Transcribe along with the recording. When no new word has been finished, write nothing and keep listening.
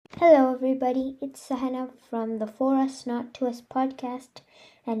Hello everybody, it's Sahana from the For Us Not To Us podcast,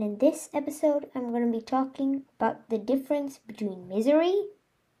 and in this episode I'm going to be talking about the difference between misery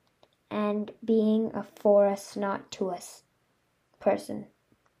and being a For Us Not To Us person,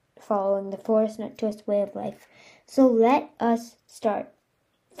 following the For Us Not To Us way of life. So let us start.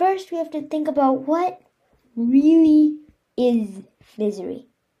 First we have to think about what really is misery.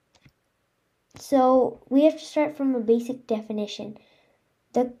 So we have to start from a basic definition.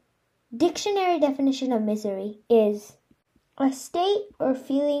 The dictionary definition of misery is a state or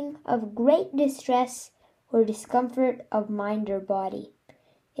feeling of great distress or discomfort of mind or body.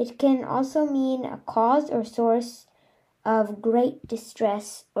 It can also mean a cause or source of great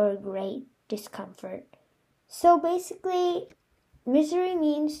distress or great discomfort. So basically, misery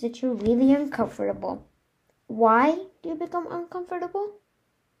means that you're really uncomfortable. Why do you become uncomfortable?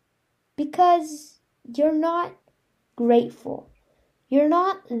 Because you're not grateful. You're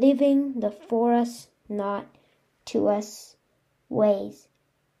not living the For Us Not To Us ways.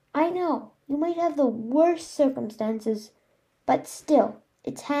 I know, you might have the worst circumstances, but still,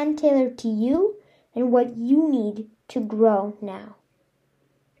 it's hand-tailored to you and what you need to grow now.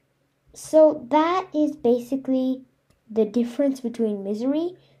 So that is basically the difference between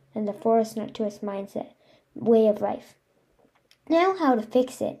misery and the For Us Not To Us mindset, way of life. Now, how to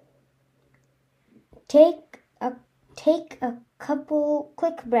fix it. Take a couple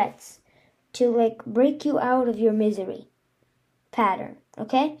quick breaths to break you out of your misery pattern,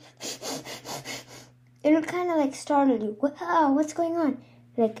 okay? It'll kind of startle you. What's going on?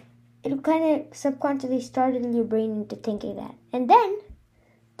 It'll kind of subconsciously startle your brain into thinking that. And then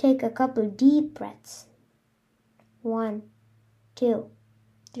take a couple deep breaths. 1, 2,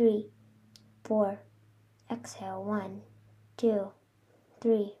 3, 4. Exhale. 1, 2,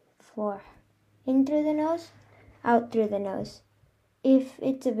 3, 4. In through the nose, out through the nose. If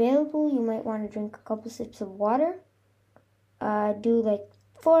it's available, you might want to drink a couple sips of water. Do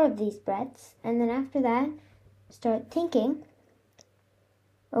 4 of these breaths, and then after that, start thinking,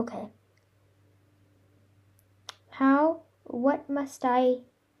 okay, what must I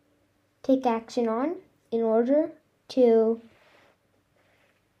take action on in order to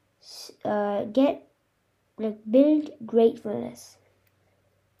build gratefulness?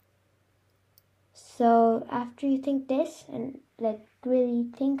 So after you think this and really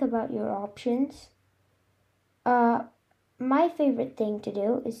think about your options, my favorite thing to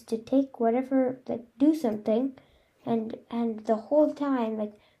do is to take whatever, do something and the whole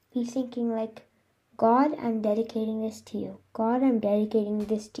time be thinking God, I'm dedicating this to you. God, I'm dedicating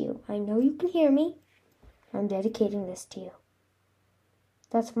this to you. I know you can hear me. I'm dedicating this to you.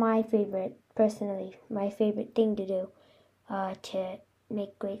 That's my favorite, personally, my favorite thing to do to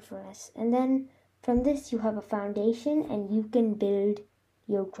make gratefulness. And then from this, you have a foundation and you can build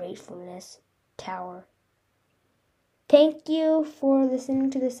your gratefulness tower. Thank you for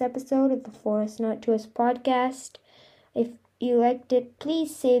listening to this episode of the For Us Not To Us podcast. If you liked it,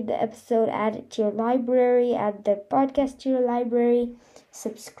 please save the episode, add it to your library, add the podcast to your library,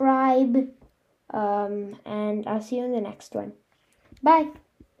 subscribe, and I'll see you in the next one. Bye.